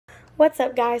What's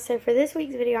up, guys? So for this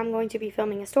week's video, I'm going to be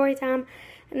filming a story time,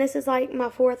 and this is like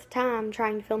my fourth time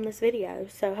trying to film this video,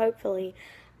 so hopefully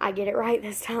I get it right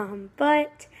this time.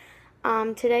 But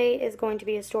today is going to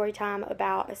be a story time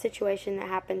about a situation that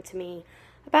happened to me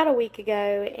about a week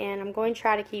ago, and I'm going to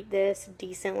try to keep this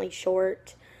decently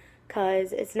short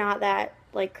because it's not that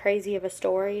like crazy of a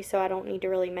story, so I don't need to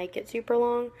really make it super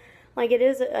long. Like, it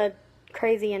is a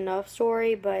crazy enough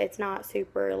story, but it's not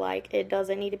super, like, it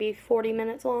doesn't need to be 40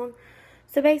 minutes long.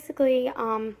 So basically,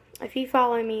 if you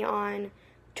follow me on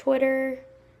Twitter,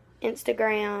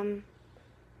 Instagram,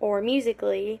 or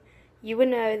Musical.ly, you would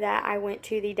know that I went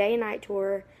to the day and night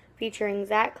tour featuring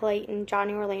Zach Clayton,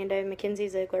 Johnny Orlando, Mackenzie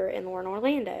Ziegler, and Lauren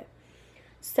Orlando.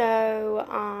 So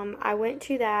I went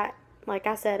to that, like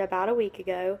I said, about a week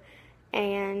ago,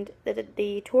 and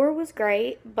the tour was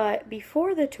great, but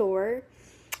before the tour,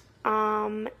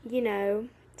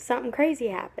 something crazy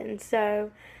happened.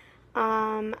 So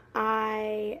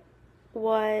I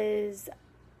was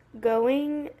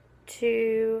going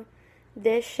to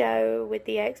this show with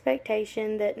the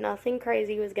expectation that nothing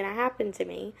crazy was going to happen to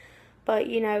me. But,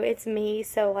 it's me,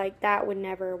 so, like, that would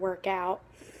never work out.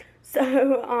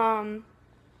 So,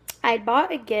 I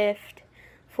bought a gift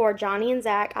for Johnny and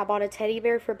Zach. I bought a teddy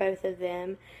bear for both of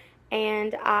them.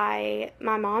 And my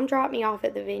mom dropped me off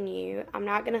at the venue. I'm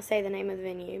not going to say the name of the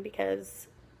venue because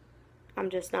I'm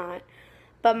just not.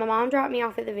 But my mom dropped me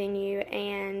off at the venue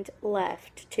and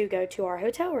left to go to our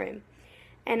hotel room.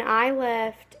 And I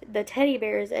left the teddy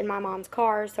bears in my mom's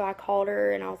car, so I called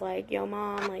her and I was like, "Yo,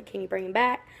 Mom, like, can you bring them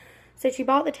back?" So she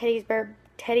bought the teddy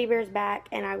bears back,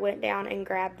 and I went down and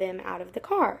grabbed them out of the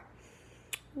car.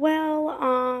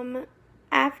 Well,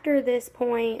 after this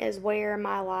point is where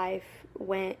my life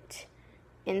went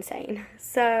insane.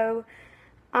 So,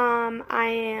 I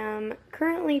am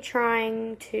currently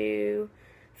trying to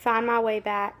find my way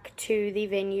back to the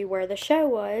venue where the show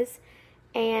was,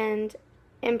 and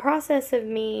in process of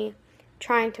me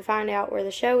trying to find out where the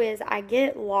show is, I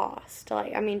get lost.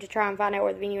 To try and find out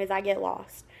where the venue is, I get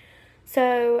lost.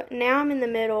 So now I'm in the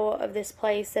middle of this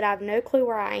place that I have no clue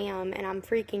where I am, and I'm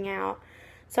freaking out.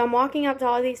 So I'm walking up to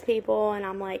all these people, and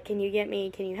I'm like, can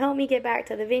you help me get back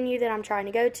to the venue that I'm trying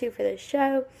to go to for this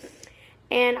show?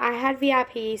 And I had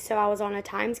VIP, so I was on a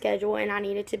time schedule, and I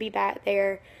needed to be back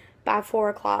there by 4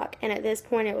 o'clock. And at this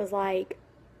point, it was like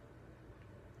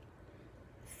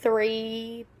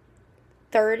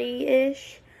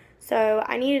 3:30-ish. So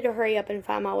I needed to hurry up and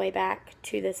find my way back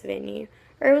to this venue.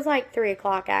 Or it was like 3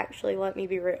 o'clock, actually, let me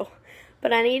be real.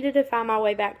 But I needed to find my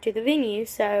way back to the venue,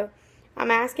 so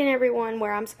I'm asking everyone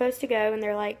where I'm supposed to go, and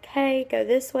they're like, "Hey, go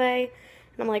this way."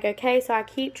 And I'm like, "Okay." So I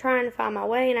keep trying to find my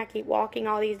way, and I keep walking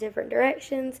all these different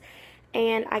directions,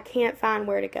 and I can't find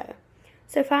where to go.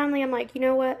 So finally, I'm like, you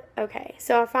know what? Okay.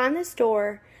 So I find this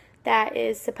door that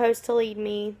is supposed to lead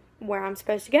me where I'm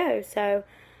supposed to go. So,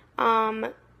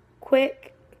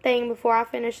 quick thing before I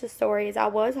finish the story is I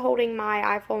was holding my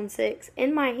iPhone 6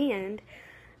 in my hand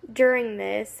during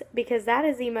this, because that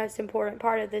is the most important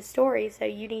part of this story, so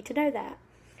you need to know that.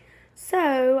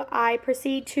 So I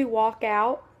proceed to walk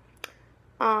out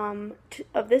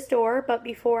of this door, but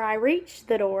before I reach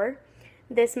the door,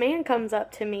 this man comes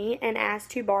up to me and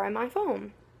asks to borrow my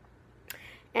phone.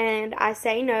 And I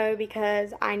say no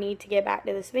because I need to get back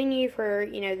to this venue for,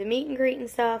 the meet and greet and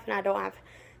stuff, and I don't have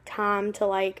time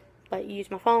to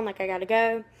use my phone, I gotta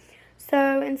go.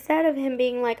 So instead of him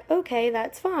being like, "Okay,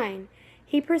 that's fine,"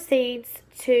 he proceeds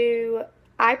to,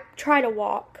 I try to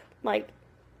walk,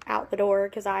 out the door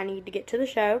because I need to get to the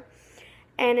show.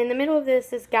 And in the middle of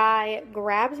this guy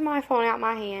grabs my phone out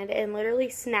my hand and literally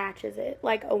snatches it,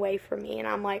 away from me. And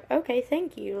I'm like, "Okay,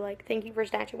 thank you. Thank you for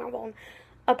snatching my phone.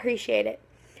 Appreciate it."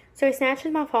 So he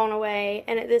snatches my phone away,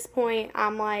 and at this point,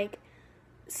 I'm,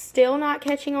 still not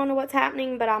catching on to what's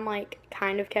happening, but I'm,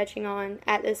 kind of catching on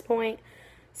at this point.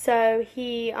 So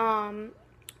he,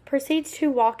 proceeds to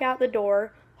walk out the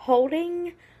door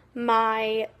holding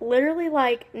my literally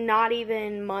not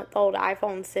even month-old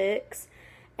iPhone 6,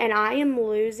 and I am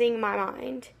losing my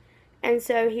mind. And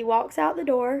so he walks out the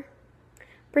door,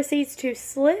 proceeds to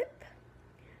slip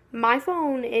my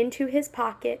phone into his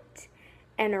pocket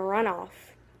and run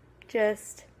off.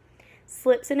 Just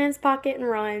slips it in his pocket and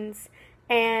runs.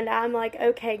 And I'm like,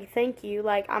 "Okay, thank you.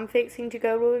 I'm fixing to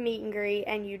go to a meet and greet,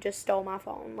 and you just stole my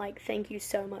phone. Thank you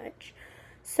so much."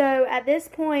 So at this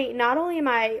point, not only am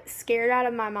I scared out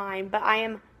of my mind, but I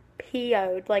am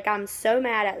PO'd. I'm so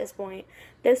mad at this point.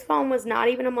 This phone was not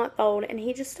even a month old, and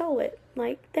he just stole it.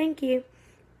 Thank you.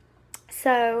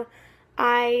 So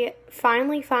I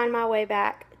finally find my way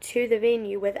back to the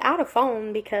venue without a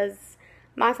phone because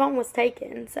my phone was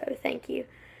taken. So thank you.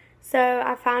 So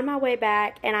I find my way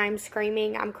back and I'm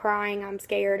screaming, I'm crying, I'm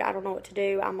scared, I don't know what to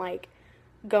do. I'm like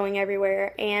going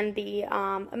everywhere. And the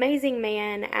amazing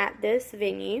man at this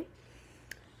venue,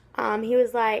 he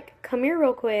was like, come here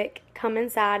real quick, come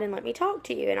inside and let me talk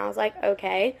to you. And I was like,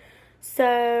 okay.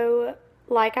 So,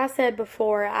 like I said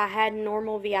before, I had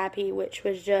normal VIP, which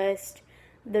was just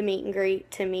the meet and greet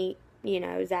to meet,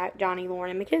 Zach, Johnny, Lauren,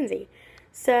 and Mackenzie.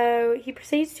 So he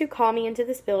proceeds to call me into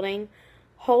this building,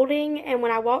 and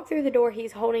when I walk through the door,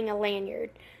 he's holding a lanyard.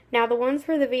 Now, the ones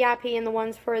for the VIP and the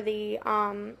ones for the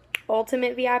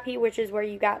Ultimate VIP, which is where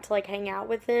you got to like hang out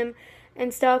with them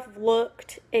and stuff,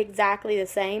 looked exactly the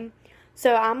same.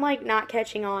 So I'm like not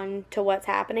catching on to what's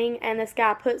happening, and this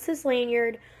guy puts this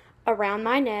lanyard around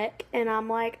my neck, and I'm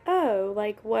like, oh,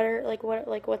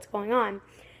 what's going on?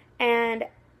 And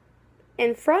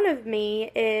in front of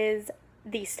me is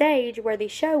the stage where the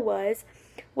show was,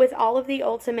 with all of the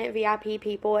Ultimate VIP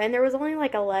people, and there was only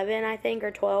like 11, I think,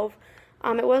 or 12.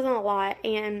 It wasn't a lot,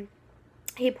 and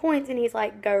he points and he's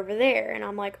like, go over there, and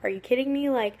I'm like, are you kidding me?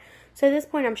 Like, so at this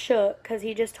point I'm shook, because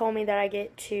he just told me that I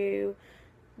get to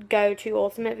go to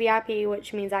Ultimate VIP,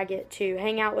 which means I get to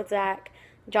hang out with Zach,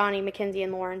 Johnny, Mackenzie,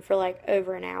 and Lauren for like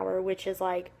over an hour, which is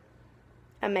like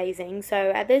amazing.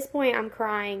 So at this point I'm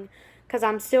crying, because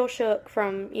I'm still shook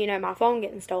from, my phone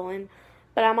getting stolen.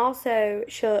 But I'm also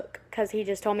shook because he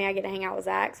just told me I get to hang out with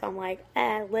Zach. So I'm like,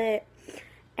 lit.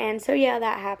 And so, yeah,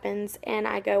 that happens. And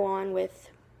I go on with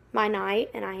my night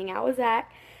and I hang out with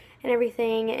Zach and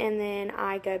everything. And then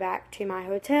I go back to my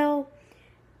hotel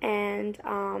and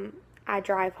I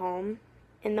drive home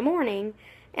in the morning.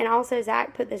 And also,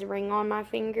 Zach put this ring on my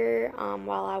finger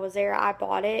while I was there. I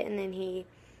bought it and then he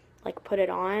like put it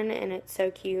on, and it's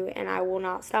so cute. And I will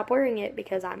not stop wearing it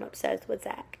because I'm obsessed with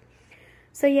Zach.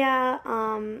 So yeah,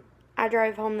 I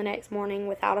drove home the next morning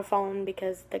without a phone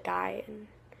because the guy,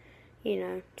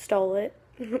 stole it.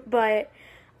 But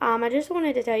I just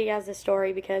wanted to tell you guys this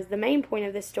story because the main point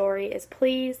of this story is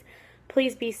please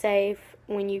be safe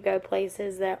when you go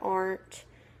places that aren't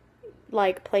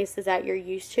like places that you're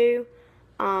used to.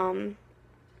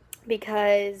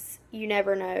 Because you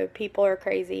never know. People are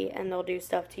crazy and they'll do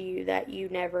stuff to you that you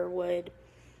never would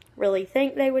really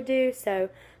think they would do. So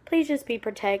please just be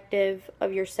protective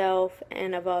of yourself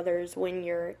and of others when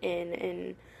you're in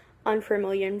an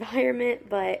unfamiliar environment.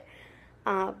 But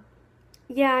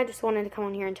yeah, I just wanted to come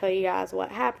on here and tell you guys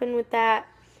what happened with that.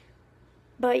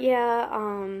 But yeah,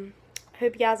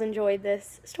 hope you guys enjoyed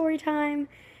this story time,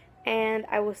 and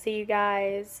I will see you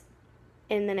guys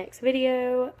in the next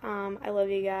video. I love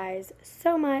you guys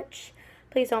so much.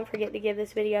 Please don't forget to give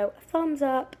this video a thumbs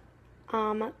up,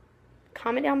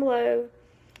 comment down below,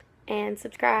 and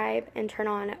subscribe and turn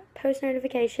on post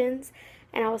notifications,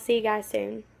 and I will see you guys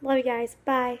soon. Love you guys.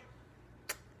 Bye.